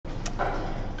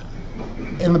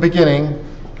in the beginning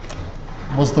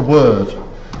was the Word,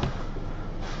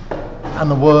 and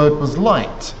the Word was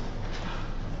light.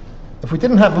 If we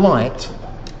didn't have light,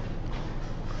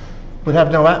 we'd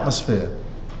have no atmosphere.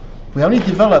 We only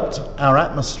developed our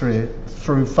atmosphere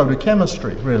through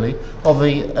photochemistry, really, of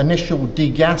the initial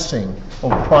degassing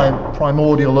of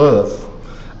primordial Earth.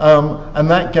 And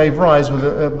that gave rise,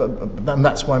 and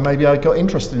that's why maybe I got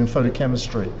interested in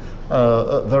photochemistry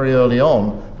very early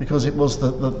on, because it was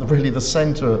really the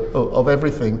center of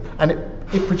everything, and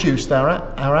it produced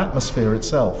our atmosphere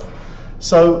itself.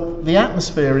 So the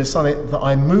atmosphere is something that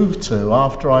I moved to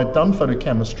after I'd done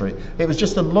photochemistry. It was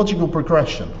just a logical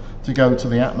progression to go to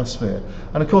the atmosphere.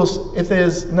 And of course, if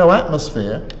there's no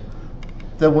atmosphere,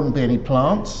 there wouldn't be any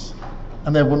plants,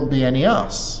 and there wouldn't be any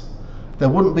us. There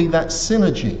wouldn't be that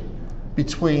synergy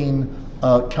between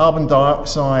carbon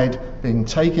dioxide being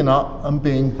taken up and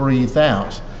being breathed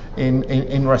out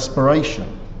in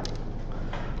respiration.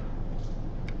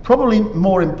 Probably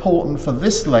more important for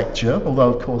this lecture,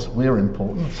 although of course we're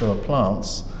important, so are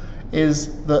plants,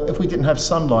 is that if we didn't have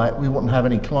sunlight, we wouldn't have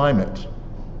any climate.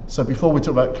 So before we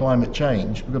talk about climate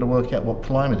change, we've got to work out what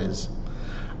climate is.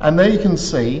 And there you can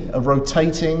see a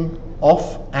rotating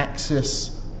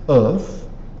off-axis Earth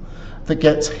that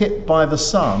gets hit by the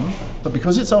sun, but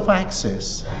because it's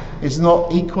off-axis, it's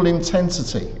not equal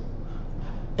intensity.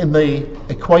 In the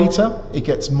equator, it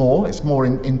gets more, it's more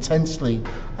intensely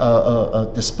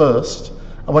dispersed,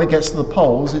 and when it gets to the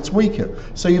poles, it's weaker.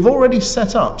 So you've already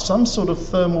set up some sort of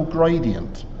thermal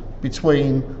gradient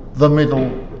between the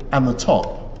middle and the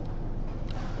top.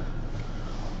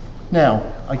 Now,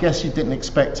 I guess you didn't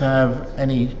expect to have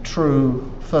any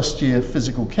true first-year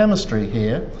physical chemistry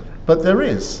here, but there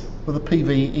is, with a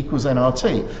PV equals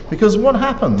nRT. Because what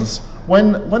happens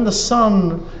when the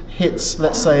sun hits,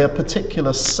 let's say, a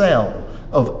particular cell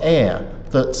of air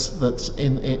that's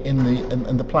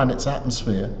in the planet's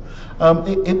atmosphere,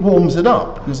 it warms it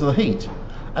up because of the heat.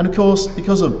 And of course,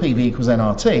 because of PV equals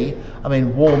nRT, I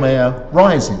mean, warm air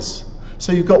rises.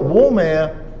 So you've got warm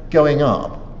air going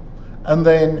up, and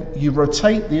then you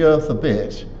rotate the Earth a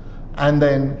bit, and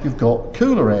then you've got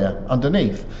cooler air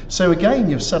underneath. So again,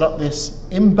 you've set up this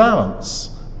imbalance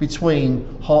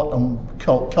between hot and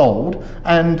cold,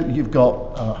 and you've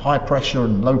got high pressure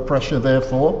and low pressure,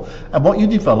 therefore. And what you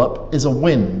develop is a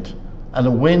wind, and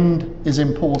a wind is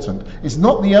important. It's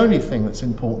not the only thing that's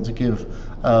important to give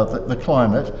the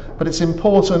climate, but it's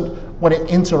important when it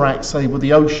interacts, say, with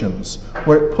the oceans,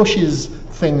 where it pushes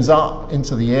things up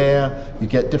into the air. You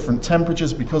get different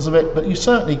temperatures because of it, but you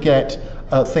certainly get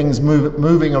things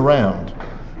moving around.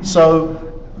 So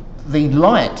the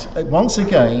light, once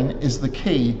again, is the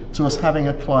key to us having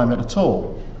a climate at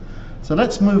all. So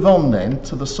let's move on then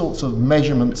to the sorts of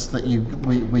measurements that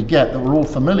we get that we're all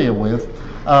familiar with,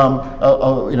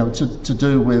 you know, to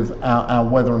do with our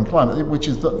weather and climate, which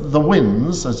is the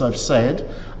winds, as I've said,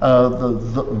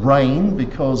 the rain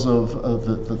because of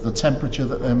the temperature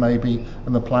that there may be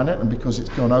on the planet, and because it's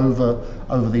gone over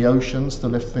the oceans to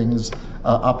lift things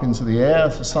up into the air,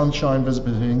 for sunshine,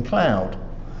 visibility, and cloud.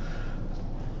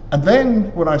 And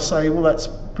then when I say, well, that's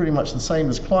pretty much the same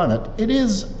as climate, it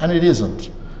is and it isn't,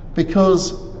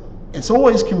 because it's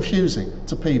always confusing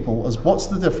to people as what's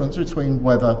the difference between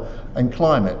weather and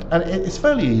climate. And it's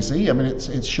fairly easy. I mean,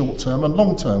 it's short-term and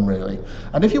long-term, really.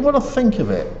 And if you want to think of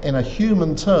it in a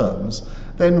human terms,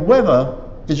 then weather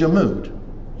is your mood.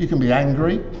 You can be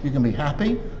angry, you can be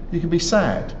happy, you can be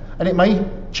sad. And it may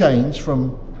change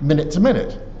from minute to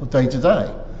minute or day to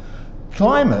day.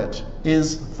 Climate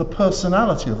is the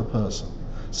personality of the person.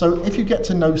 So if you get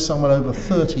to know someone over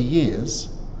 30 years,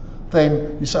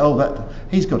 then you say, oh, that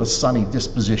he's got a sunny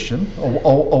disposition,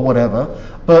 or whatever.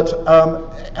 But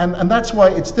and that's why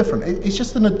it's different. It's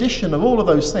just an addition of all of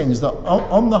those things that,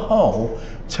 on the whole,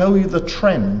 tell you the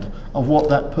trend of what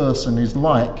that person is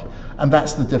like, and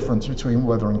that's the difference between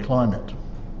weather and climate.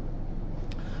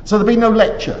 So there'd be no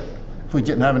lecture if we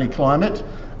didn't have any climate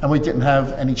and we didn't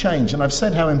have any change. And I've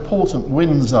said how important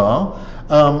winds are.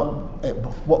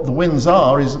 What the winds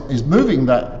are is moving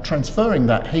that, transferring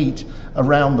that heat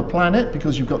around the planet,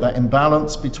 because you've got that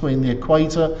imbalance between the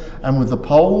equator and with the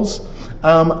poles,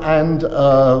 and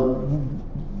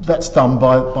that's done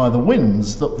by the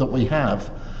winds that we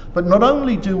have. But not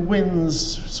only do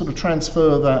winds sort of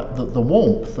transfer the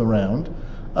warmth around,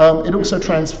 it also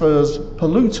transfers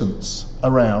pollutants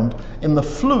around in the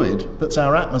fluid that's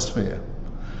our atmosphere.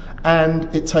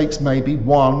 And it takes maybe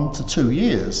 1 to 2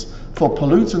 years for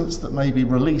pollutants that may be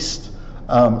released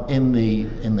in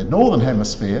the northern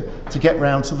hemisphere to get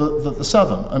round to the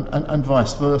southern, and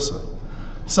vice versa.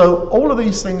 So all of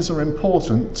these things are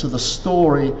important to the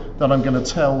story that I'm going to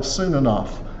tell soon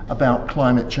enough about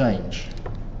climate change.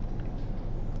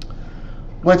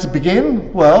 Where to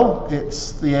begin? Well,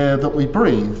 it's the air that we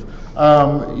breathe.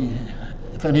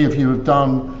 If any of you have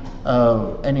done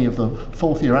any of the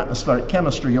fourth year atmospheric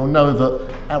chemistry, you'll know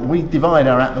that we divide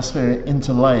our atmosphere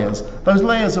into layers. Those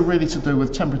layers are really to do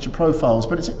with temperature profiles,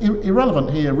 but it's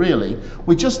irrelevant here really.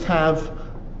 We just have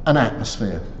an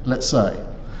atmosphere, let's say.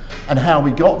 And how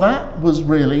we got that was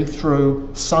really through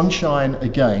sunshine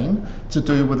again, to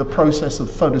do with a process of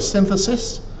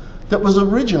photosynthesis that was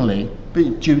originally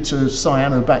due to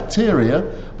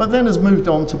cyanobacteria, but then has moved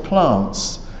on to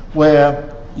plants,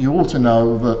 where you ought to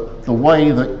know that the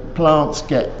way that plants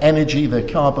get energy, their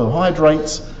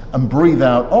carbohydrates, and breathe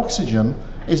out oxygen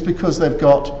is because they've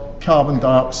got carbon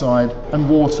dioxide and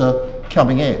water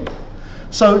coming in.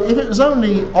 So if it was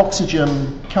only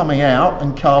oxygen coming out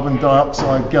and carbon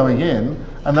dioxide going in,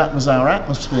 and that was our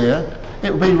atmosphere,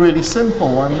 it would be really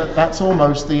simple, and that's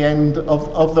almost the end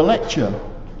of the lecture.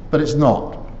 But it's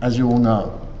not, as you all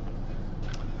know.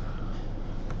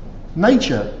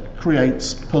 Nature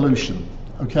creates pollution,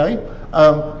 okay?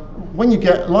 When you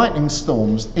get lightning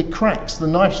storms, it cracks the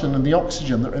nitrogen and the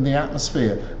oxygen that are in the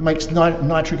atmosphere. It makes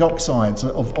nitric oxides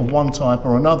of one type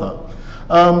or another.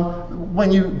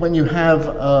 When you have,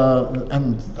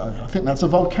 and I think that's a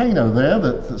volcano there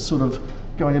that's sort of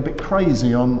going a bit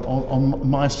crazy on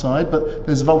my side, but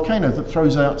there's a volcano that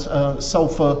throws out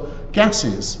sulfuric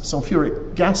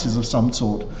gases of some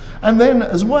sort. And then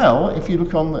as well, if you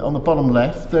look on the bottom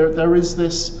left, there is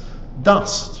this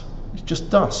dust. It's just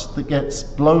dust that gets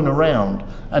blown around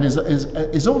and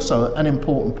is also an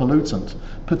important pollutant,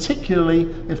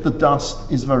 particularly if the dust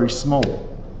is very small.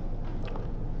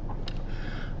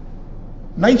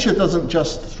 Nature doesn't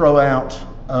just throw out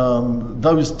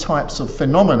those types of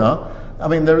phenomena. I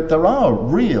mean, there are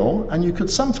real, and you could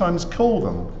sometimes call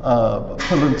them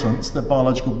pollutants. They're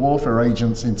biological warfare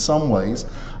agents in some ways.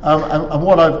 And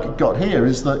what I've got here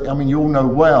is that, I mean, you all know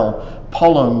well,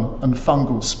 pollen and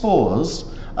fungal spores.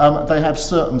 They have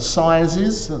certain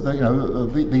sizes.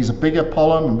 These are bigger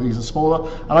pollen and these are smaller.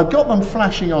 And I've got them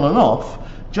flashing on and off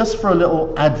just for a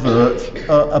little advert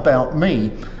about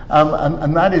me.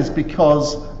 And that is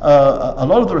because a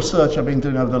lot of the research I've been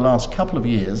doing over the last couple of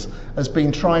years has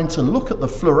been trying to look at the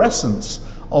fluorescence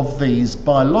of these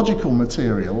biological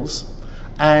materials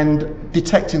and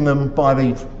detecting them by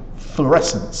the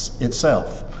fluorescence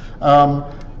itself.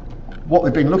 What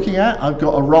we've been looking at, I've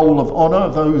got a roll of honour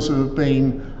of those who have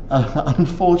been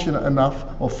unfortunate enough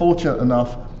or fortunate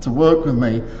enough to work with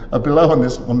me below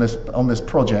on this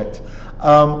project.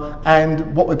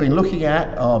 And what we've been looking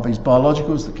at are these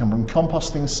biologicals that come from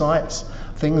composting sites,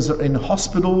 things that are in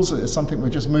hospitals, it's something we're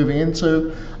just moving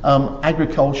into,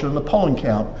 agriculture and the pollen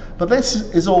count. But this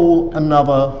is all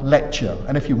another lecture,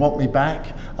 and if you want me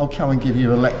back, I'll come and give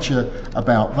you a lecture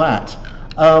about that.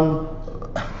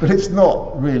 But it's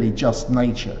not really just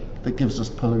nature that gives us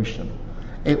pollution.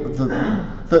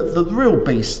 The real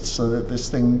beasts, this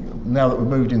thing, now that we've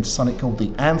moved into something called the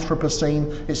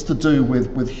Anthropocene, it's to do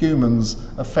with humans'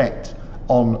 effect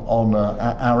on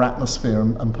our atmosphere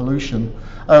and pollution.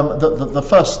 The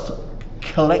first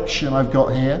collection I've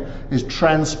got here is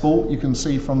transport. You can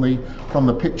see from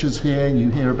the pictures here, you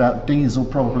hear about diesel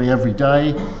probably every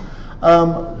day.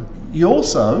 You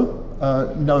also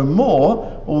know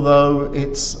more, although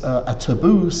it's a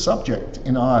taboo subject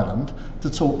in Ireland, to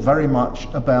talk very much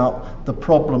about the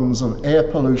problems of air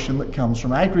pollution that comes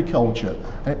from agriculture.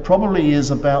 And it probably is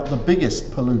about the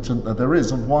biggest pollutant that there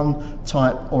is of one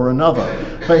type or another.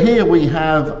 But here we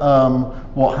have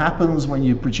what happens when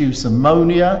you produce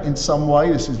ammonia in some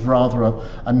way. This is rather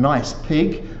a nice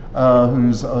pig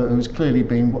who's clearly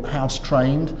been house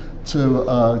trained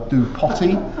to do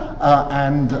potty,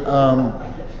 and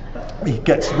he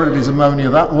gets rid of his ammonia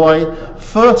that way.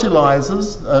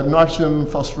 Fertilizers, nitrogen,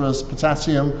 phosphorus,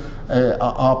 potassium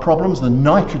are problems, the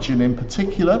nitrogen in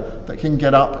particular, that can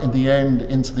get up in the end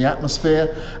into the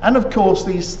atmosphere. And of course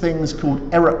these things called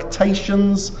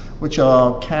eructations, which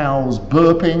are cows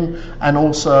burping and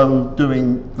also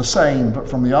doing the same but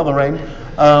from the other end,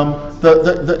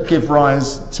 that give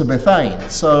rise to methane.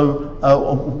 So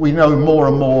we know more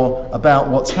and more about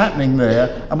what's happening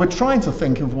there, and we're trying to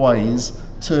think of ways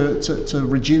to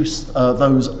reduce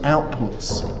those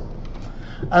outputs.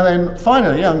 And then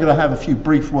finally, I'm going to have a few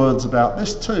brief words about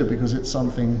this too, because it's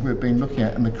something we've been looking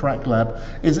at in the Crack Lab,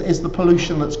 is the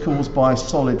pollution that's caused by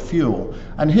solid fuel.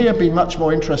 And here I've been much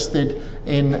more interested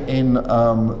in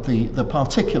the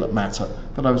particulate matter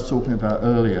that I was talking about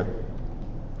earlier.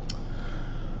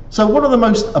 So what are the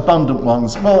most abundant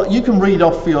ones? Well, you can read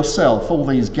off for yourself all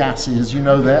these gases, you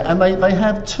know, there, and they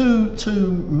have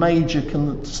two major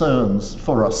concerns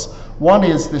for us. One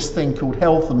is this thing called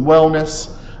health and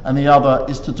wellness, and the other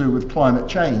is to do with climate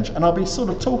change. And I'll be sort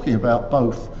of talking about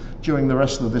both during the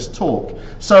rest of this talk.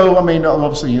 So, I mean,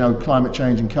 obviously, you know, climate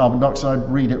change and carbon dioxide,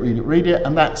 read it,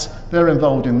 and they're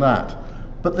involved in that.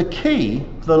 But the key,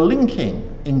 the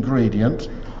linking ingredient,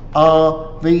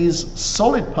 are these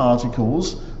solid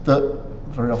particles that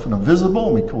very often are visible,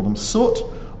 and we call them soot,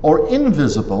 or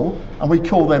invisible, and we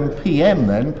call them PM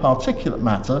then, particulate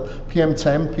matter,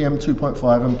 PM10,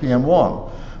 PM2.5 and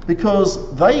PM1,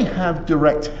 because they have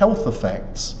direct health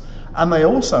effects, and they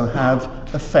also have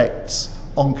effects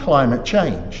on climate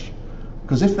change,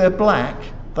 because if they're black,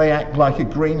 they act like a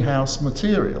greenhouse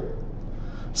material.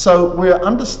 So we're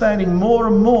understanding more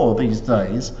and more these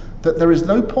days that there is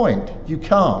no point, you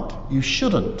can't, you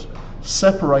shouldn't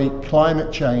separate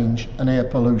climate change and air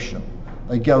pollution.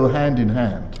 They go hand in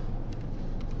hand.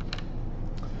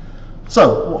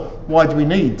 So why do we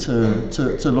need to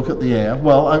look at the air?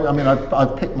 Well, I mean,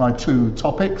 I've picked my two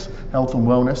topics, health and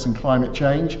wellness and climate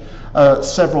change.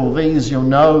 Several of these you'll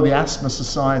know. The Asthma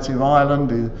Society of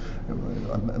Ireland,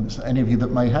 any of you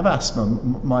that may have asthma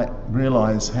might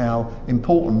realise how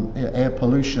important air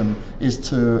pollution is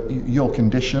to your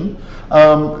condition.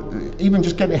 Even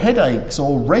just getting headaches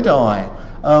or red eye,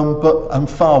 and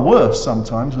far worse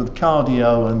sometimes with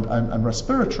cardio and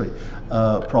respiratory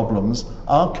problems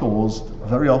are caused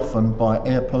very often by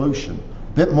air pollution.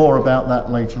 A bit more about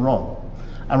that later on.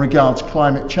 And regards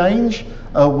climate change,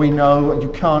 we know you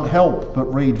can't help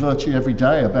but read virtually every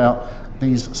day about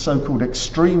these so-called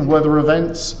extreme weather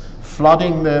events,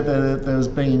 flooding. There's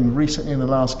been recently in the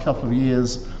last couple of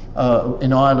years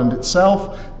in Ireland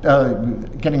itself,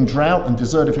 getting drought and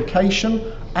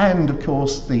desertification, and of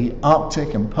course the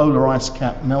Arctic and polar ice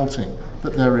cap melting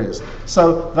that there is.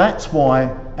 So that's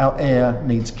why our air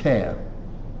needs care.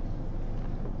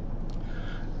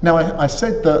 Now I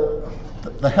said that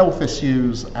the health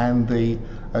issues and the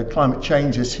climate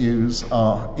change issues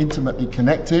are intimately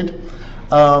connected.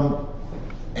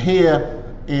 Here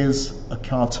is a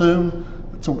cartoon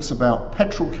that talks about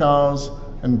petrol cars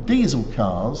and diesel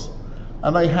cars,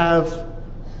 and they have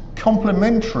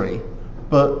complementary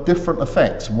but different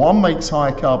effects. One makes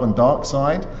high carbon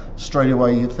dioxide, straight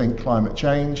away you think climate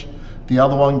change. The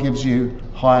other one gives you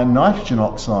higher nitrogen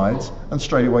oxides, and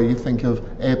straight away you think of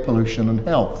air pollution and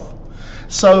health.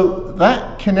 So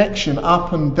that connection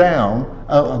up and down,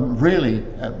 really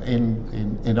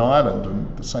in Ireland,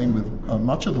 and the same with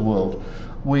much of the world,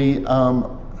 we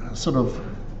sort of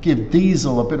give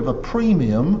diesel a bit of a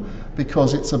premium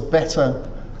because it's a better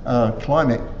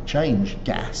climate change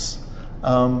gas.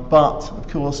 But of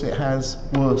course it has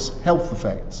worse health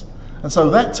effects. And so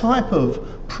that type of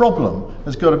problem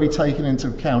has got to be taken into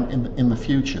account in the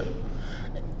future.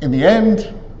 In the end,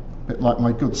 a bit like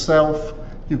my good self,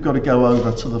 you've got to go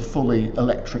over to the fully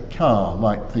electric car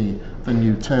like the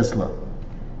new Tesla.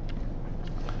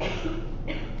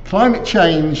 Climate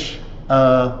change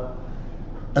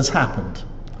has happened.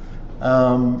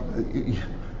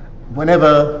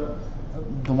 Whenever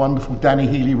the wonderful Danny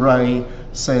Healy-Rae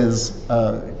says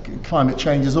climate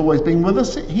change has always been with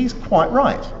us, he's quite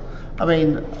right. I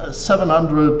mean,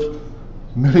 700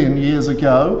 million years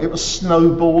ago, it was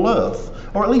snowball Earth,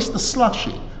 or at least the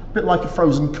slushy, a bit like a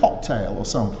frozen cocktail or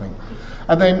something.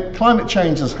 And then climate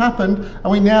change has happened,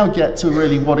 and we now get to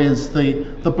really what is the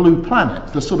blue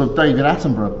planet, the sort of David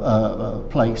Attenborough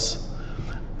place.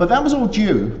 But that was all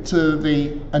due to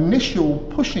the initial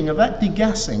pushing of that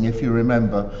degassing, if you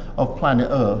remember, of planet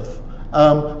Earth,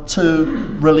 to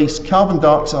release carbon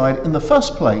dioxide in the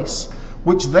first place,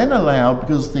 which then allowed,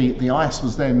 because the ice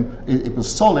was then, it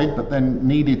was solid, but then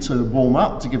needed to warm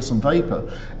up to give some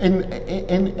vapor,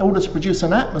 in order to produce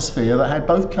an atmosphere that had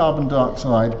both carbon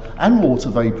dioxide and water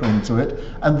vapor into it,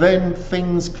 and then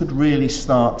things could really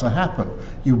start to happen.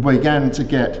 You began to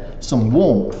get some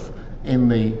warmth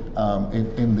in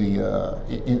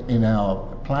our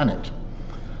planet.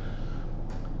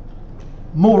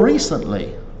 More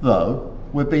recently, though,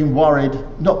 we've been worried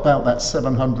not about that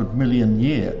 700 million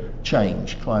year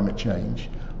change, climate change,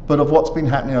 but of what's been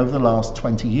happening over the last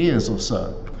 20 years or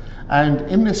so. And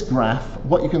in this graph,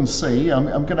 what you can see, I'm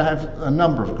going to have a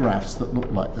number of graphs that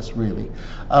look like this really,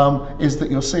 is that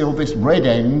you'll see all this red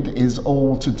end is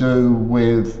all to do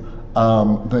with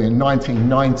the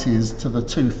 1990s to the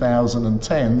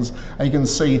 2010s, and you can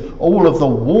see all of the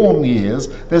warm years.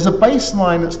 There's a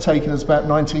baseline that's taken as about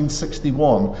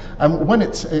 1961, and when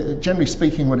it's, generally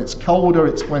speaking, when it's colder,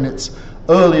 it's when it's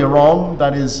earlier on,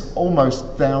 that is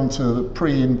almost down to the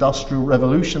pre-industrial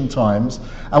revolution times,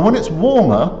 and when it's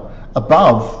warmer,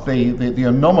 above the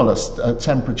anomalous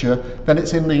temperature, then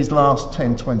it's in these last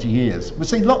 10, 20 years. We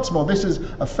see lots more. This is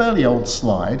a fairly old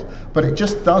slide, but it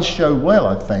just does show well,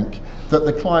 I think, that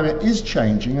the climate is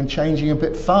changing and changing a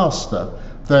bit faster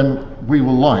than we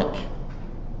will like.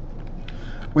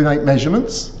 We make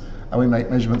measurements, and we make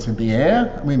measurements in the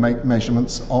air, and we make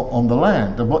measurements on the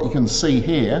land. And what you can see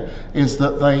here is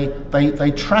that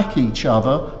they track each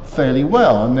other fairly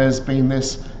well, and there's been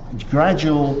this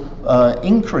gradual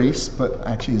increase, but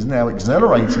actually is now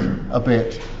accelerating a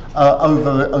bit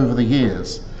over the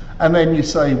years. And then you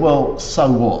say, well, so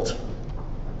what?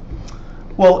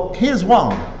 Well, here's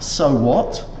one so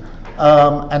what,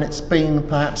 and it's been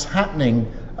perhaps happening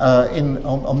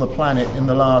on the planet in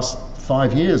the last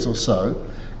 5 years or so,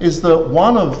 is that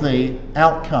one of the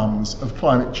outcomes of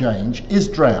climate change is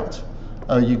drought.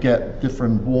 You get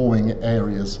different warming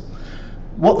areas.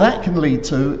 What that can lead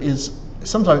to is,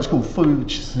 sometimes it's called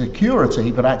food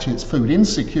security, but actually it's food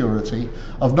insecurity,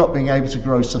 of not being able to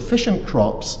grow sufficient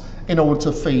crops in order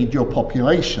to feed your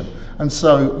population. And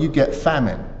so you get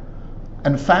famine.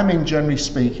 And famine, generally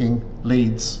speaking,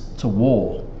 leads to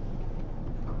war.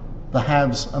 The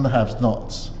haves and the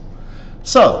have-nots.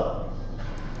 So,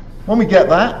 when we get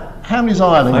that, how many's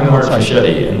Ireland? I'm Mark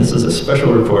Fischetti, and this is a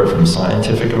special report from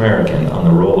Scientific American on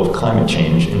the role of climate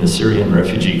change in the Syrian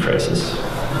refugee crisis.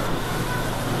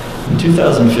 In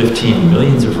 2015,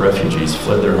 millions of refugees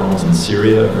fled their homes in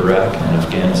Syria, Iraq, and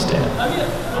Afghanistan.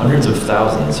 Hundreds of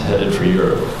thousands headed for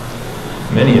Europe.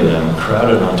 Many of them,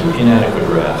 crowded onto inadequate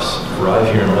rafts,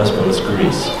 arrive here in Lesbos,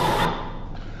 Greece.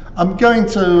 I'm going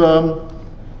to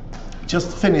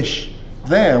just finish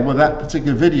there with that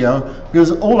particular video,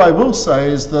 because all I will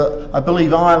say is that I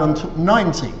believe Ireland took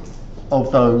 90 of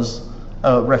those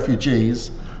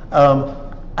refugees,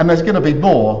 and there's going to be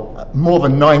more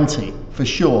than 90 for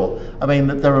sure. I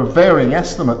mean, there are varying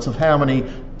estimates of how many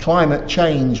climate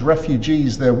change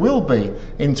refugees there will be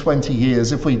in 20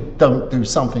 years if we don't do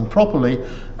something properly,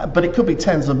 but it could be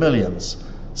tens of millions.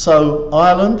 So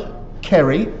Ireland,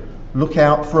 Kerry, look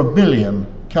out for 1 million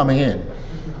coming in.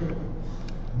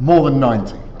 More than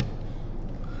 90.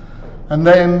 And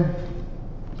then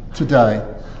today,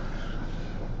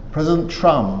 President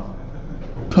Trump,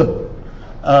 who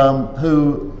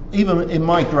even in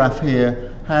my graph here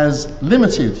has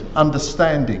limited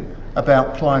understanding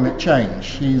about climate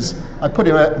change. I put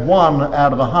him at 1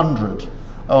 out of 100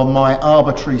 on my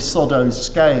arbitrary Sodeau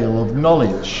scale of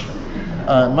knowledge,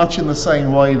 much in the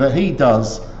same way that he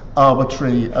does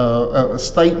arbitrary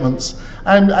statements.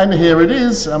 And here it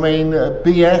is. I mean,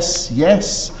 BS,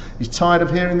 yes, he's tired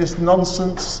of hearing this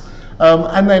nonsense.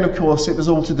 And then, of course, it was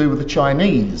all to do with the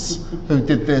Chinese who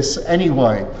did this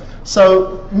anyway.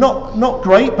 So not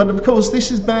great, but of course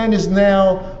this man is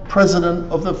now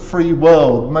president of the free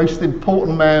world, most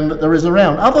important man that there is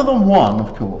around, other than one,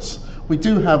 of course. We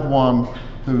do have one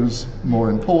who's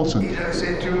more important. I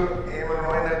said to Eva,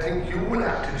 I think you will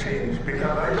have to change,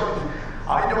 because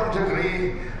I don't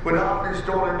agree with all this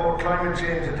story about climate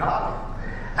change at all.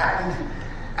 And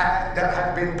there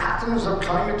have been patterns of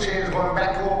climate change going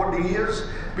back over the years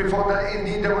before that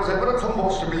indeed there was ever a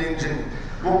combustible engine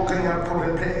working and put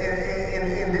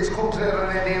in this country or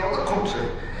in any other country.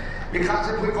 Because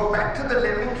if we go back to the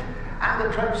 11th and the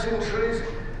 12th centuries,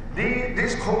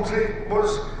 this country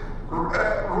was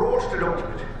roasted up to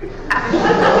it.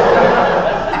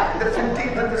 And the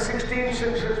 15th and the 16th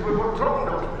centuries we were drowned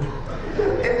out of it.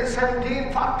 In the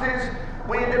 1740s,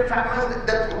 we had a famine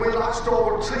that we lost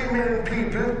over 3 million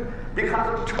people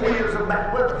because of 2 years of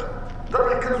bad weather. The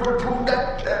records will prove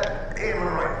that,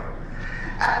 right.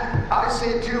 And I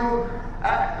say to you,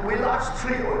 we lost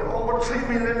over 3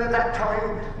 million at that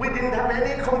time. We didn't have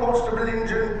any combustible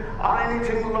engine or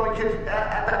anything like it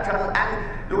at that time.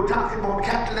 And you're talking about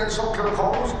cattle and suckler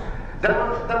cows. There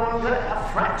were a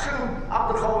fraction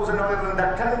of the cows in Ireland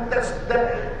that time. That's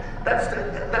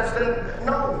the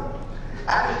no.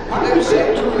 And what I'm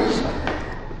saying to you is,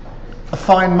 a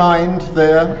fine mind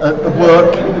there at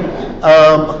work.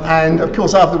 And of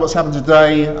course, after what's happened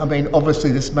today, I mean,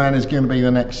 obviously this man is going to be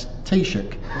the next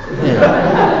Taoiseach.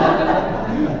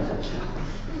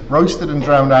 Roasted and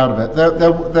drowned out of it.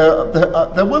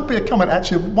 There won't be a comment,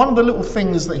 actually. One of the little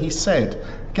things that he said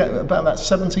about that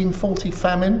 1740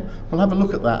 famine, we'll have a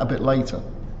look at that a bit later.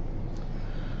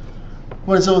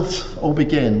 where does it all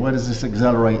begin? Where does this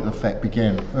accelerated effect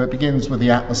begin? Well, it begins with the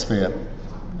atmosphere.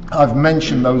 I've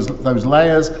mentioned those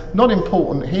layers, not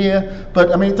important here,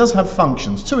 but I mean it does have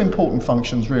functions, two important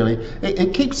functions really.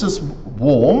 It keeps us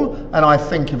warm, and I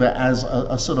think of it as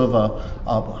a sort of a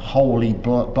holy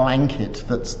blanket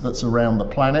that's around the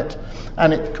planet,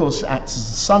 and it of course acts as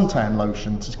a suntan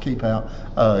lotion to keep out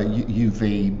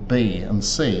UV, B and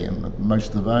C, and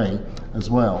most of A as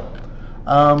well.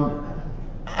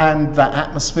 And that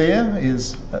atmosphere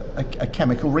is a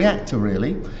chemical reactor,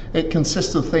 really. It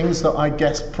consists of things that I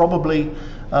guess probably,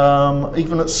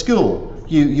 even at school,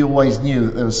 you always knew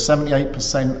that there was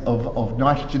 78% of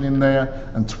nitrogen in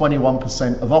there and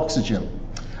 21% of oxygen.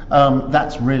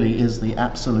 That really is the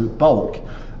absolute bulk.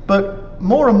 But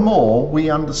more and more we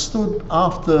understood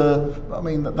after, I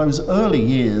mean, those early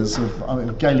years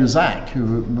of Gay-Lussac,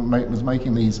 who was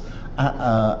making these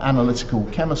analytical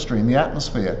chemistry in the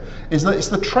atmosphere, is that it's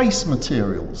the trace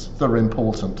materials that are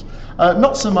important.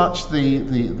 Not so much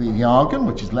the argon,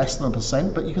 which is less than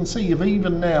 1%, but you can see you've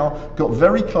even now got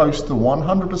very close to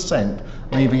 100%,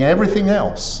 leaving everything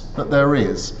else that there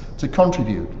is to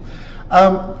contribute.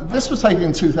 This was taken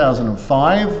in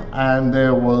 2005, and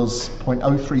there was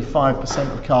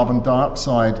 0.035% of carbon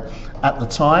dioxide at the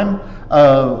time.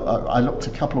 I looked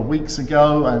a couple of weeks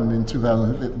ago, and in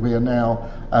 2000 we are now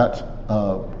at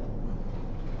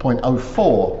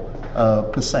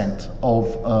 0.04%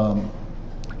 of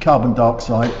carbon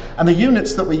dioxide, and the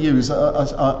units that we use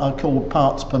are called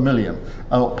parts per million,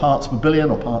 or parts per billion,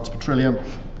 or parts per trillion.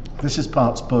 This is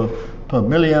parts per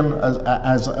million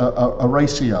as a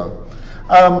ratio.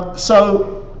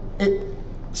 So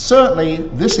certainly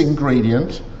this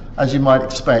ingredient, as you might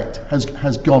expect,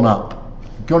 has gone up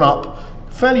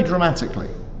fairly dramatically.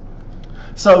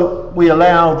 So we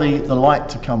allow the light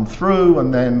to come through,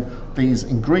 and then these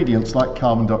ingredients like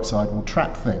carbon dioxide will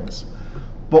trap things.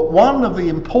 But one of the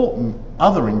important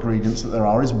other ingredients that there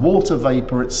are is water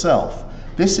vapor itself.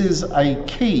 This is a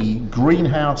key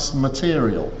greenhouse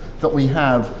material that we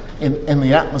have in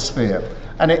the atmosphere,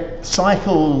 and it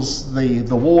cycles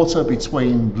the water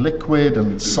between liquid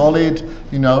and solid,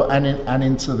 you know, and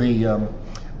into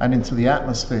the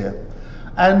atmosphere.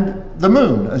 And the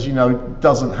moon, as you know,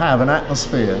 doesn't have an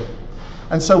atmosphere.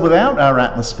 And so without our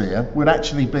atmosphere, we'd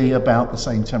actually be about the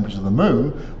same temperature as the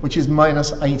moon, which is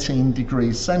minus 18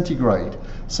 degrees centigrade.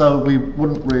 So we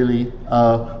wouldn't really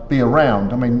be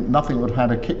around. I mean, nothing would have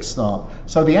had a kickstart.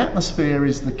 So the atmosphere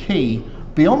is the key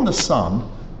beyond the sun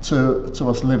to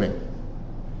us living.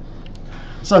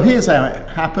 So here's how it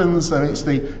happens.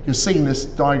 You've seen this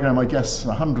diagram, I guess,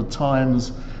 100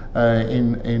 times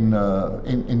in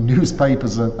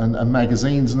newspapers and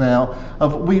magazines now.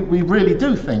 We really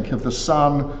do think of the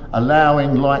sun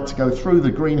allowing light to go through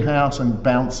the greenhouse and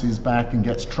bounces back and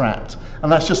gets trapped.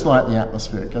 And that's just like the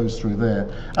atmosphere, it goes through there.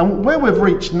 And where we've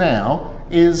reached now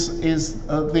is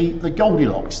the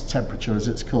Goldilocks temperature, as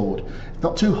it's called.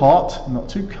 Not too hot, not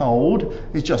too cold,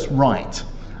 it's just right.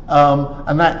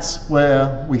 And that's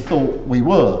where we thought we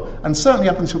were. And certainly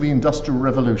up until the Industrial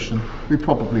Revolution, we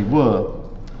probably were.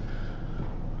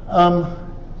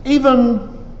 Even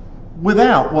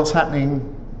without what's happening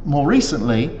more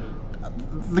recently,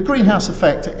 the greenhouse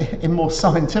effect, in more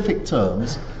scientific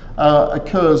terms,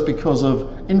 occurs because of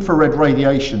infrared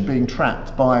radiation being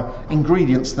trapped by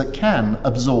ingredients that can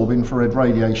absorb infrared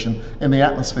radiation in the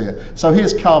atmosphere. So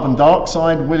here's carbon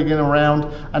dioxide wiggling around,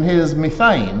 and here's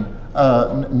methane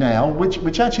now,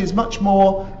 which actually is much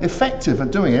more effective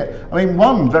at doing it. I mean,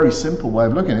 one very simple way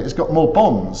of looking at it, it's got more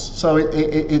bonds, so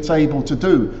it's able to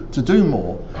do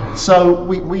more. So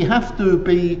we have to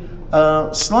be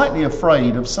slightly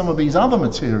afraid of some of these other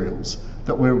materials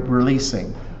that we're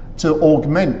releasing to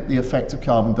augment the effect of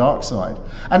carbon dioxide.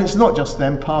 And it's not just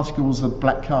them, particles of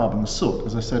black carbon, soot,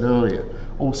 as I said earlier,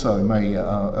 also may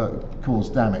cause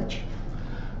damage.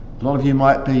 A lot of you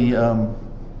might be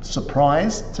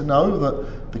surprised to know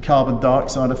that the carbon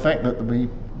dioxide effect that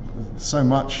so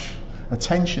much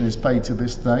attention is paid to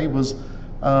this day was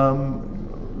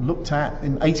looked at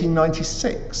in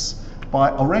 1896 by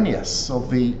Arrhenius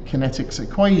of the kinetics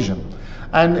equation.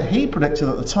 And he predicted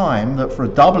at the time that for a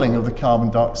doubling of the carbon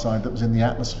dioxide that was in the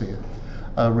atmosphere,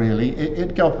 really,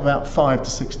 it'd go up about 5 to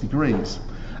 6 degrees.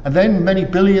 And then many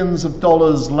billions of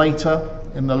dollars later,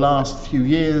 in the last few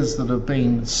years that have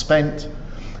been spent,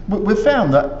 we've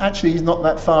found that actually he's not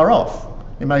that far off.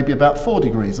 It may be about 4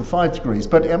 degrees or 5 degrees,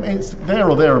 but it's there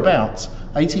or thereabouts.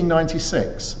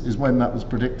 1896 is when that was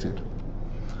predicted.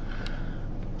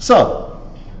 So,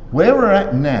 where we're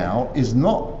at now is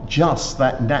not just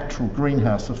that natural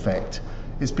greenhouse effect.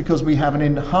 It's because we have an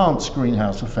enhanced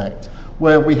greenhouse effect.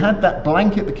 where we had that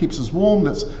blanket that keeps us warm,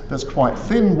 that's quite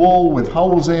thin wall with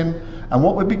holes in, and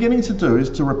what we're beginning to do is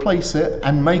to replace it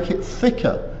and make it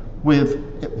thicker with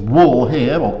wool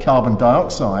here, or carbon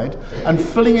dioxide, and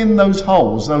filling in those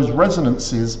holes, those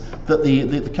resonances that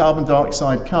the carbon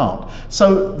dioxide can't.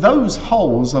 So those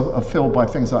holes are filled by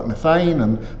things like methane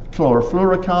and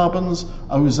chlorofluorocarbons,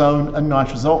 ozone and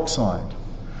nitrous oxide.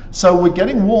 So we're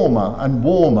getting warmer and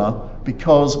warmer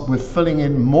because we're filling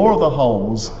in more of the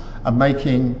holes and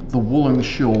making the woolen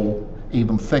shawl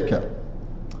even thicker.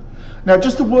 Now,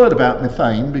 just a word about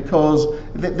methane, because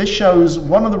this shows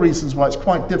one of the reasons why it's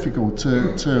quite difficult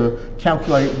to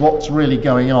calculate what's really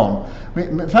going on.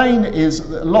 Methane is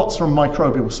lots from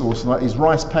microbial sources, like these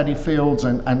rice paddy fields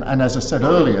and as I said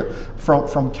earlier,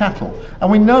 from cattle.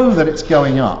 And we know that it's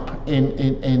going up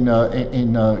in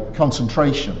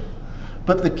concentration.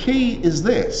 But the key is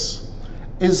this,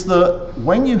 is that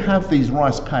when you have these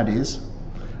rice paddies,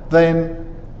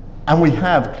 and we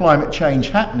have climate change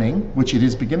happening, which it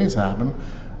is beginning to happen,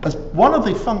 as one of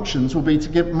the functions will be to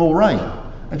get more rain.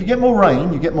 If you get more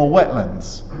rain, you get more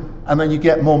wetlands, and then you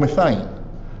get more methane.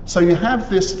 So you have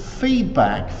this feed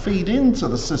into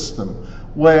the system,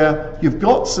 where you've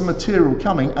got some material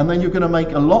coming, and then you're going to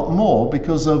make a lot more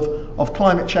because of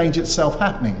climate change itself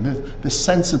happening, this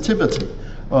sensitivity,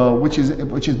 which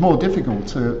is more difficult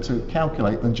to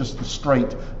calculate than just the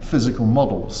straight physical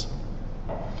models.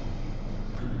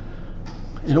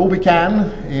 It all began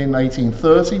in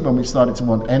 1830 when we started to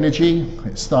want energy.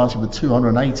 It started with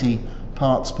 280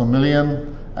 parts per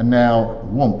million, and now,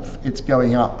 whoomph, it's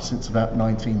going up since about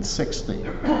 1960.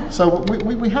 So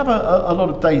we have a lot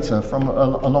of data from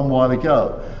a long while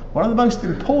ago. One of the most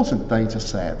important data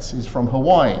sets is from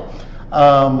Hawaii,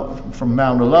 from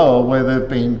Mauna Loa, where they've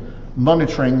been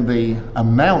monitoring the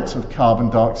amount of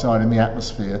carbon dioxide in the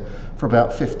atmosphere for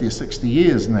about 50 or 60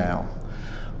 years now.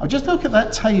 I'll just look at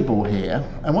that table here,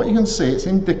 and what you can see, it's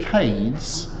in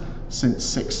decades since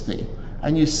 60,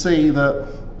 and you see that,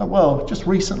 well, just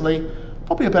recently,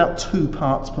 probably about 2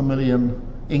 parts per million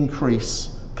increase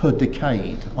per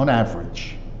decade on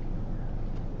average.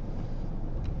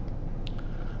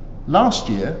 Last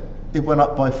year, it went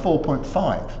up by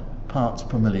 4.5 parts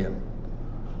per million.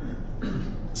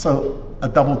 So a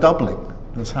doubling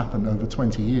that's happened over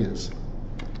 20 years.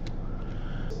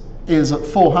 Is at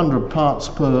 400 parts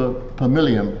per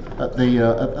million at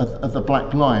the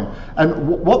black line. And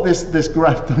what this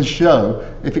graph does show,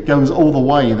 if it goes all the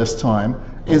way this time,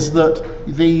 is that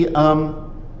the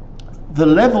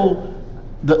level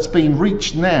that's been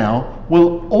reached now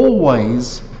will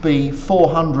always be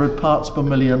 400 parts per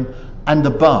million and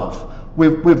above.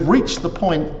 We've reached the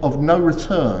point of no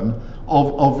return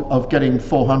of getting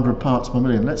 400 parts per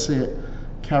million. Let's see it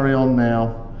carry on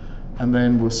now. And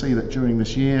then we'll see that during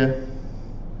this year,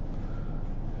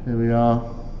 here we are.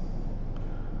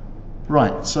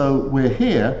 Right, so we're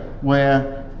here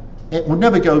where it will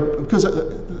never go, because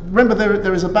remember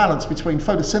there is a balance between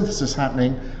photosynthesis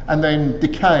happening and then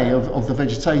decay of the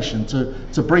vegetation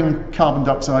to bring carbon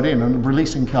dioxide in and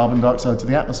releasing carbon dioxide to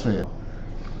the atmosphere.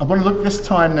 I'm going to look this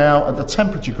time now at the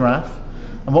temperature graph,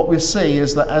 and what we see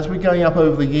is that as we're going up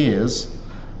over the years,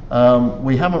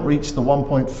 we haven't reached the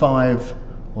 1.5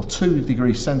 or 2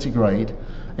 degrees centigrade.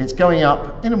 It's going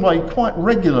up in a way quite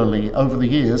regularly over the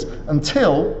years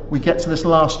until we get to this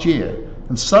last year,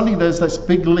 and suddenly there's this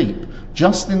big leap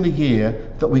just in the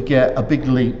year that we get a big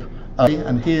leap.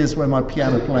 And here's where my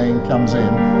piano playing comes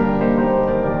in.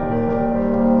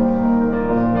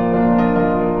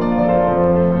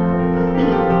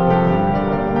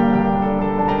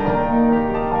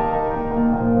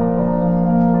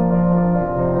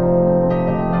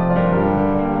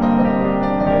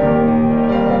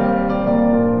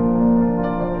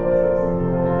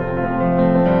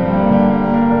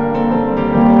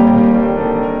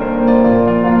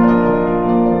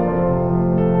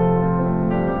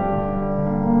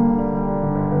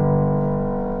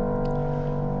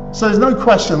 So there's no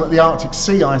question that the Arctic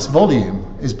sea ice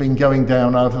volume has been going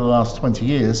down over the last 20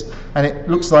 years, and it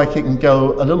looks like it can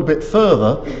go a little bit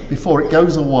further before it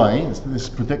goes away. This is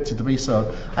predicted to be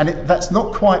so, and that's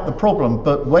not quite the problem,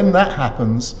 but when that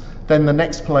happens, then the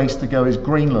next place to go is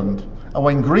Greenland. And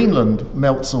when Greenland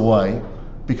melts away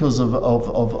because of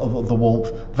the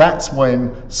warmth, that's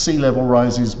when sea level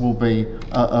rises will be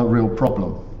a real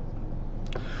problem.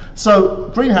 So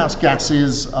greenhouse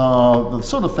gases are the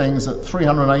sort of things that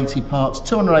 280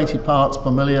 parts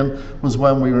per million was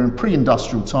when we were in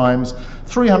pre-industrial times.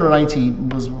 380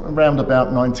 was around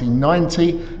about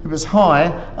 1990. It was high,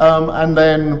 and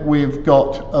then we've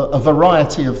got a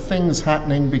variety of things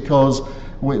happening because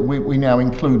we now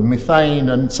include methane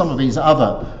and some of these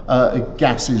other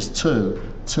gases too,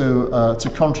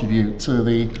 to contribute to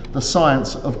the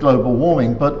science of global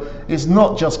warming. But it's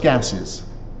not just gases.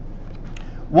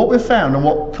 What we've found, and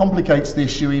what complicates the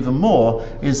issue even more,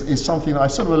 is something I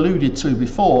sort of alluded to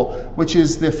before, which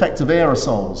is the effect of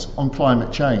aerosols on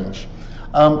climate change.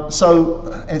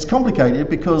 So it's complicated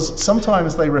because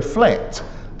sometimes they reflect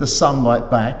the sunlight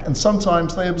back and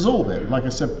sometimes they absorb it, like I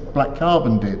said black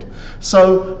carbon did.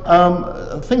 So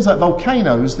things like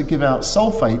volcanoes that give out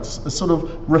sulfates are sort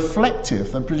of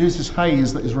reflective and produces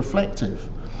haze that is reflective,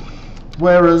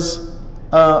 whereas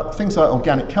things like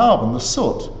organic carbon, the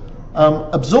soot,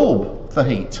 absorb the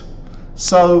heat.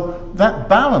 So that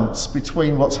balance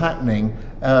between what's happening,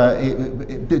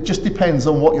 it just depends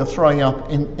on what you're throwing up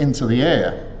into the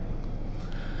air.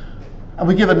 And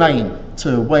we give a name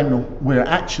to when we're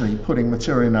actually putting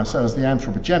material in ourselves, the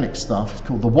anthropogenic stuff. It's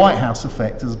called the White House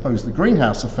effect as opposed to the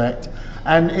greenhouse effect.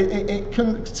 And it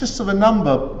consists of a number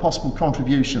of possible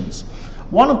contributions.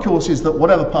 One, of course, is that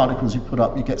whatever particles you put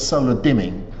up, you get solar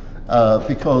dimming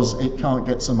because it can't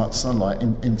get so much sunlight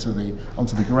onto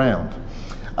the ground.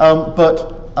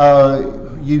 But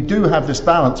you do have this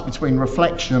balance between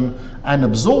reflection and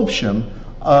absorption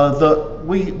that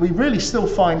we really still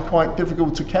find quite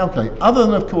difficult to calculate. Other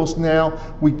than, of course, now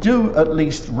we do at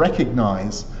least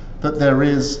recognize that there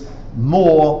is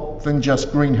more than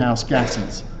just greenhouse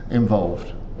gases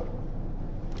involved.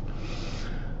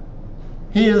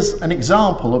 Here's an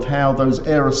example of how those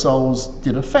aerosols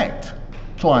did affect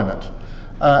climate.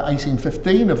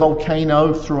 1815, a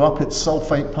volcano threw up its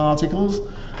sulfate particles,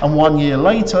 and 1 year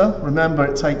later, remember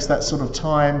it takes that sort of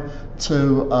time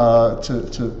to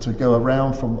go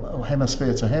around from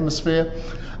hemisphere to hemisphere,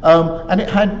 and it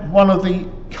had one of the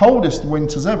coldest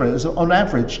winters ever. It was on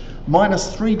average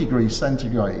 -3 degrees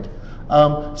centigrade.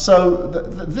 So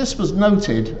this was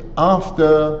noted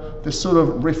after this sort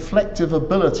of reflective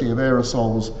ability of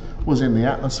aerosols was in the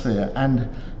atmosphere. And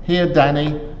here,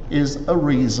 Danny, is a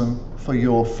reason for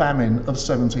your famine of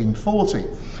 1740.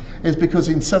 Is because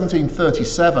in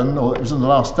 1737, or it was on the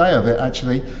last day of it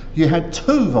actually, you had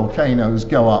 2 volcanoes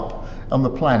go up on the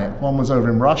planet. One was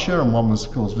over in Russia and one was,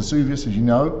 of course, Vesuvius, as you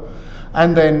know.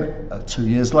 And then 2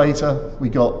 years later, we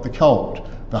got the cold.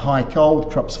 The high cold,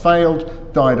 crops failed,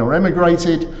 died or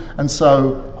emigrated, and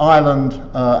so Ireland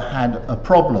had a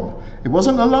problem. It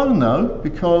wasn't alone though,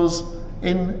 because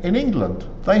in England,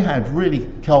 they had really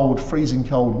cold, freezing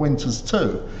cold winters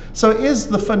too. So it is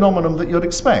the phenomenon that you'd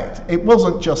expect. It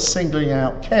wasn't just singling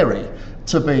out Kerry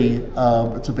to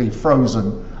be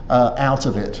frozen out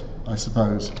of it, I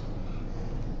suppose.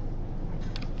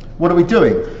 What are we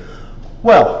doing?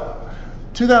 Well,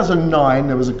 2009,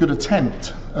 there was a good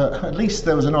attempt, at least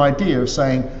there was an idea of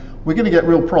saying, we're going to get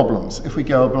real problems if we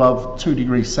go above 2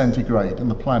 degrees centigrade in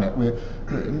the planet. We're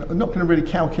not going to really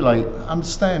calculate,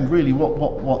 understand really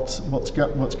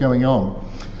what's going on.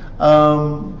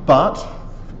 But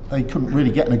they couldn't really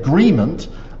get an agreement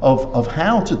of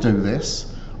how to do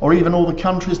this, or even all the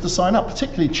countries to sign up,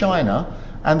 particularly China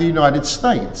and the United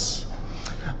States.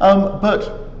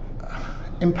 But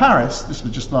in Paris, this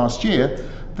was just last year,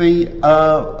 the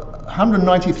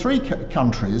 193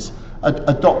 countries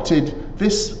adopted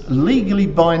this legally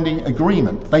binding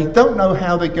agreement. They don't know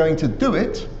how they're going to do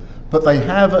it, but they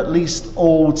have at least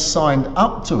all signed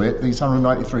up to it, these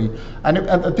 193. And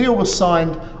the deal was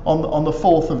signed on the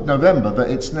 4th of November, that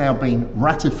it's now been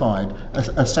ratified,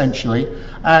 essentially.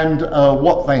 And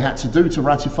what they had to do to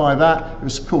ratify that, it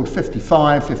was called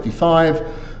 55.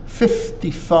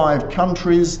 55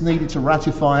 countries needed to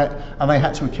ratify it, and they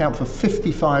had to account for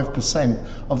 55%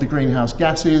 of the greenhouse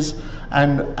gases.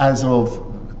 And as of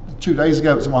 2 days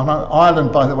ago, it was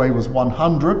Ireland, by the way, was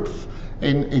 100th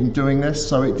in doing this,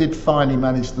 so it did finally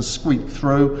manage to squeak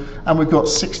through, and we've got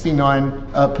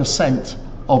 69%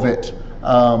 of it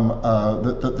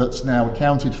that's now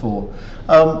accounted for.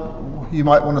 You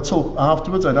might want to talk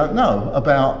afterwards, I don't know,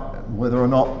 about whether or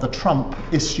not the Trump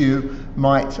issue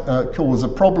might cause a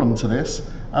problem to this.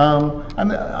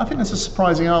 And I think that's a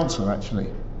surprising answer, actually.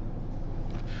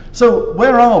 So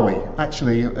where are we,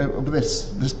 actually, with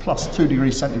this plus 2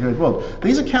 degrees centigrade world?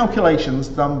 These are calculations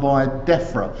done by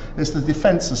DEFRA. It's the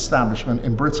defence establishment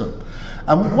in Britain.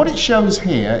 And what it shows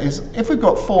here is if we've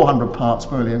got 400 parts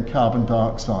per million carbon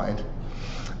dioxide,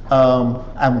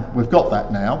 and we've got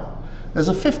that now, there's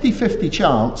a 50-50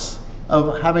 chance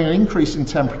of having an increase in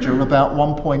temperature of about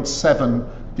 1.7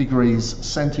 degrees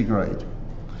centigrade.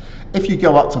 If you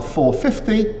go up to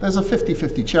 450, there's a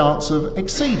 50-50 chance of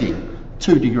exceeding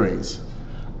 2 degrees.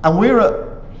 And we're at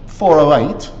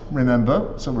 408,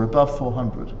 remember, so we're above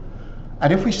 400.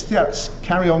 And if we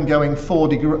carry on going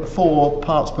 4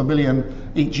 parts per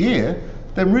million each year,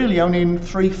 then really only in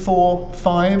 3, 4,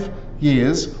 5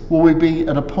 years will we be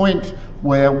at a point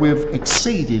where we've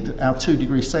exceeded our 2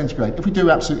 degrees centigrade if we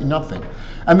do absolutely nothing.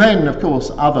 And then, of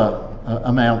course, other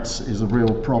amounts is a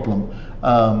real problem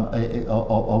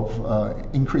of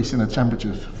increasing the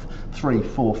temperature 3,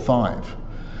 4, 5.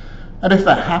 And if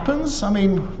that happens, I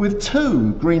mean, with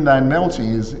 2, Greenland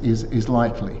melting is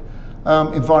likely.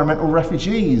 Environmental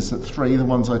refugees at 3, the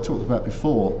ones I talked about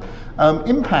before.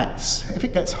 Impacts, if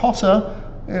it gets hotter,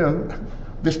 you know,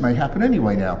 this may happen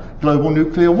anyway now. Global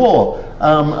nuclear war,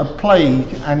 a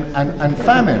plague and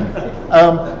famine.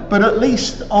 But at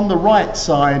least on the right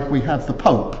side we have the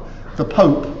Pope. The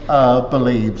Pope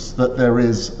believes that there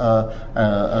is a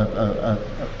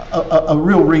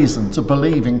real reason to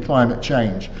believe in climate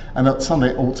change and that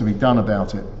something ought to be done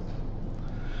about it.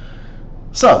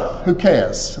 So, who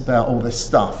cares about all this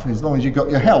stuff as long as you've got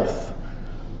your health?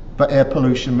 But air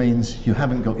pollution means you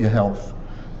haven't got your health,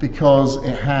 because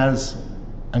it has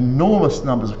enormous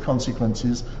numbers of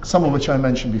consequences, some of which I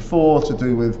mentioned before, to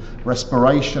do with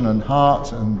respiration and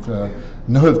heart and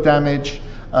nerve damage.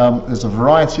 There's a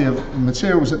variety of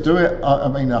materials that do it. I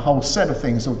mean, a whole set of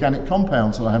things, organic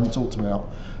compounds that I haven't talked about.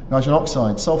 Nitrogen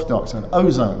oxide, sulfur dioxide,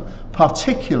 ozone,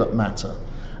 particulate matter.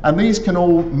 And these can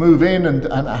all move in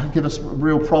and give us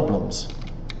real problems.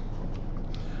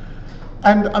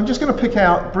 And I'm just going to pick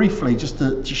out briefly, just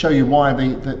to show you why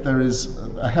there is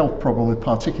a health problem with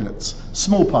particulates,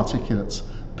 small particulates,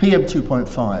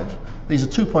 PM2.5. These are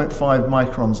 2.5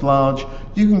 microns large.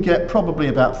 You can get probably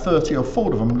about 30 or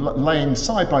 40 of them laying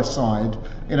side by side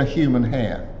in a human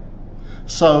hair.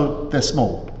 So they're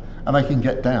small, and they can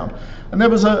get down. And there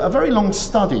was a very long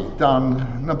study done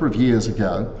a number of years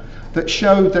ago that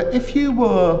showed that if you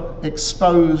were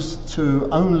exposed to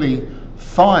only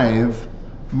 5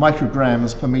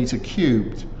 micrograms per meter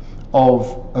cubed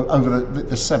over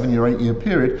the 7 or 8 year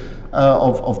period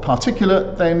of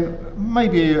particulate, then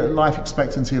maybe a life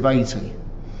expectancy of 80.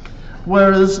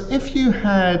 Whereas if you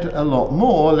had a lot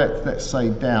more, let's say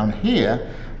down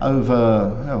here,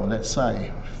 over, let's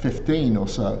say 15 or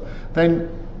so, then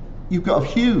you've got a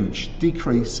huge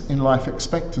decrease in life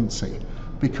expectancy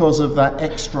because of that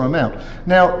extra amount.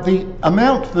 Now, the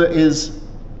amount that is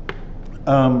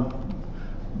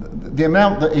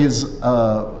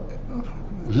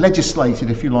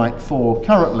legislated, if you like, for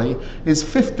currently is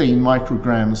 15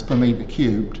 micrograms per meter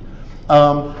cubed.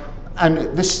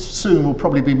 And this soon will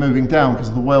probably be moving down because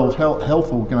of the World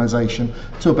Health Organization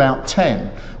to about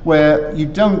 10, where you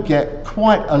don't get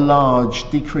quite a large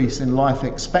decrease in life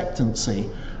expectancy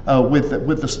with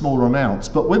the smaller amounts,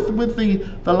 but with the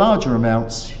larger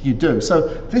amounts you do. So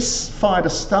this fired a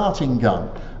starting gun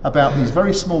about these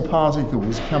very small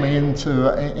particles coming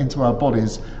into our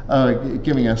bodies,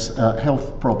 giving us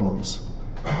health problems.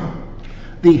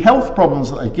 The health problems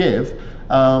that they give,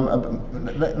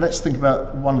 let's think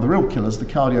about one of the real killers, the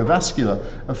cardiovascular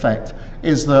effect,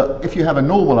 is that if you have a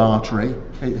normal artery,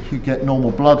 you get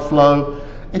normal blood flow.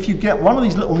 If you get one of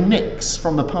these little nicks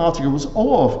from the particles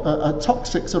or a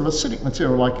toxic sort of acidic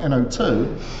material like NO2,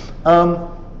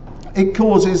 it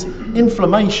causes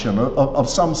inflammation of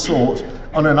some sort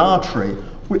on an artery,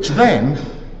 which then,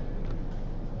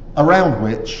 around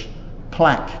which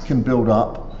plaque can build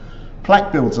up.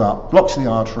 Plaque builds up, blocks the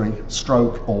artery,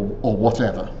 stroke or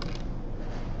whatever.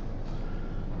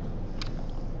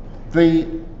 This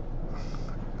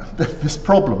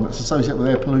problem that's associated with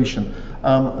air pollution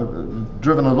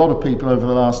driven a lot of people over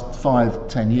the last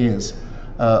 5-10 years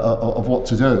of what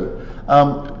to do.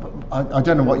 I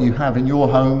don't know what you have in your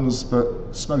homes,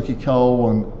 but smoky coal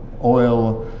and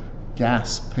oil,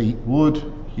 gas, peat, wood,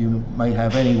 you may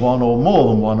have any one or more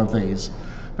than one of these.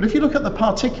 But if you look at the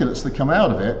particulates that come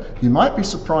out of it, you might be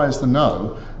surprised to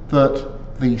know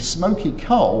that the smoky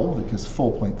coal, because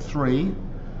 4.3,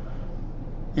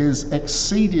 is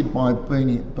exceeded by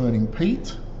burning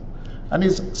peat, and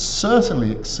is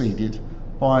certainly exceeded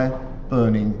by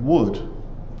burning wood.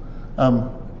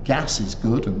 Gas is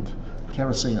good, and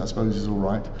kerosene, I suppose, is all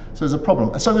right. So there's a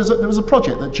problem. So there was a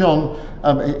project that John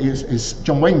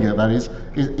Wenger, that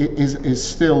is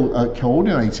still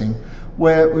coordinating,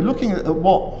 where we're looking at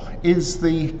what is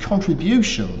the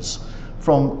contributions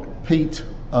from peat,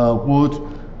 wood,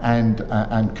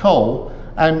 and coal,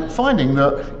 and finding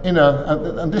that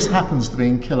and this happens to be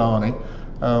in Killarney.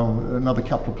 Another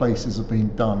couple of places have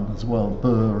been done as well,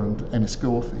 Burr and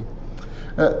Enniscorthy,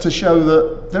 to show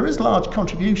that there is large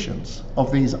contributions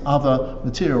of these other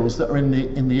materials that are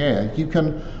in the air. You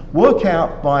can work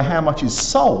out by how much is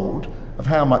sold of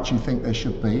how much you think there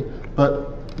should be,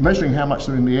 but measuring how much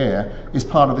they're in the air is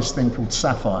part of this thing called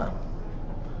sapphire.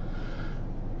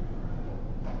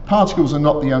 particles are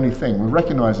not the only thing. We're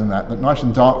recognising that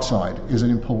nitrogen dioxide is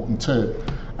important too.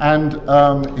 And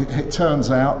it turns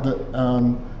out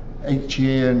that each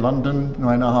year in London,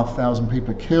 9,500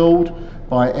 people are killed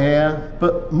by air,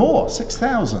 but more,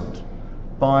 6,000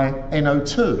 by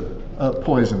NO2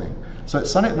 poisoning. So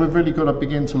it's something we've really got to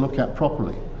begin to look at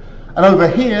properly. And over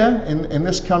here, in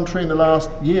this country in the last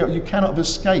year, you cannot have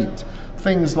escaped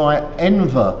things like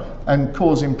ENVA and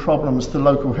causing problems to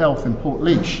local health in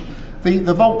Portlaoise.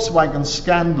 The Volkswagen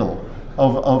scandal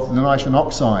of the nitrogen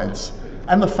oxides,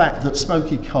 and the fact that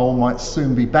smoky coal might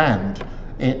soon be banned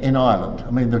in Ireland.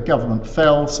 I mean, the government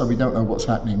fell, so we don't know what's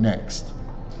happening next.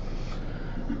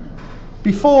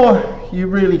 Before you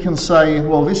really can say,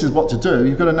 well, this is what to do,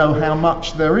 you've got to know how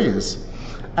much there is.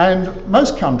 And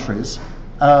most countries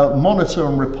monitor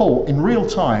and report in real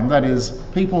time, that is,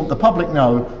 the public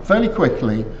know fairly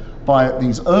quickly by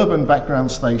these urban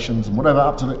background stations and whatever,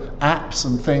 up to the apps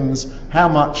and things, how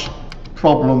much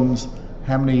problems,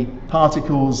 how many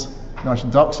particles,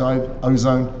 nitrogen dioxide,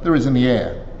 ozone, there is in the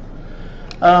air.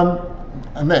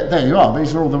 And there you are,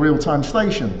 these are all the real-time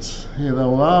stations. Here they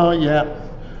all are, yeah.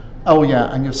 Oh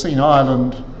yeah, and you've seen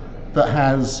Ireland that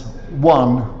has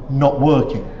one not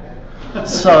working.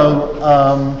 So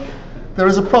there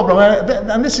is a problem,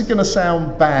 and this is going to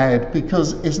sound bad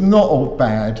because it's not all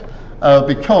bad,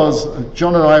 because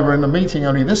John and I were in a meeting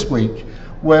only this week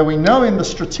where we know in the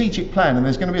strategic plan, and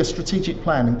there's going to be a strategic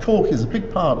plan, and Cork is a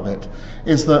big part of it,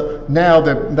 is that now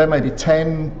there may be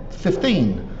 10,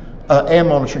 15 air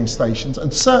monitoring stations,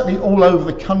 and certainly all over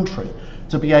the country,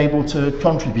 to be able to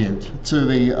contribute to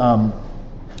the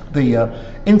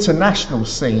international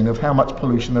scene of how much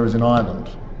pollution there is in Ireland.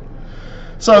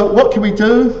 So what can we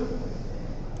do?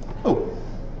 Oh,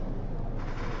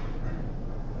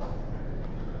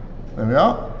 there we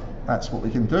are. That's what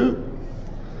we can do.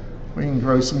 We can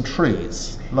grow some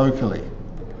trees locally.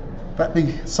 That'd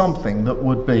be something that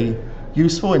would be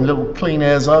useful in little clean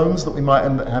air zones that we might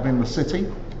end up having in the city.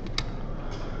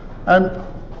 And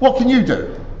what can you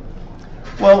do?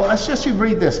 Well, I suggest you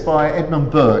read this by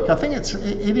Edmund Burke. I think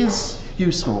it is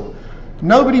useful.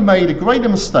 Nobody made a greater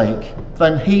mistake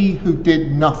than he who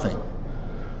did nothing,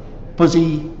 because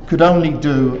he could only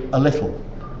do a little.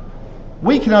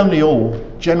 We can only all,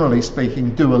 generally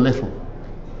speaking, do a little.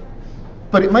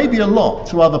 But it may be a lot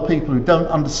to other people who don't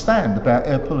understand about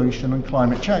air pollution and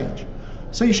climate change.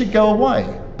 So you should go away,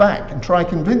 back, and try and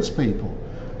convince people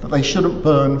that they shouldn't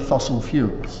burn fossil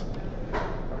fuels.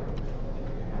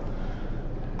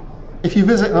 If you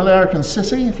visit an American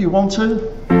city, if you want to,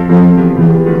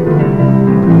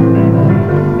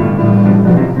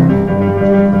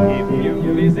 if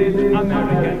you visit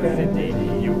American city,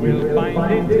 you will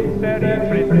find it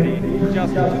very pretty.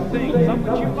 Just two things of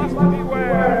which you must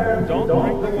beware. Don't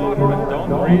drink the water and don't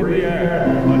breathe the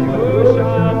air.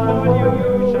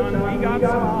 Pollution, we got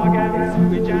smog and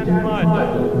sewage and mud.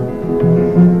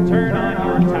 Turn on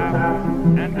your tap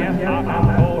and get hot and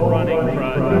cold running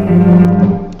crud.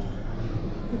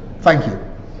 thank you.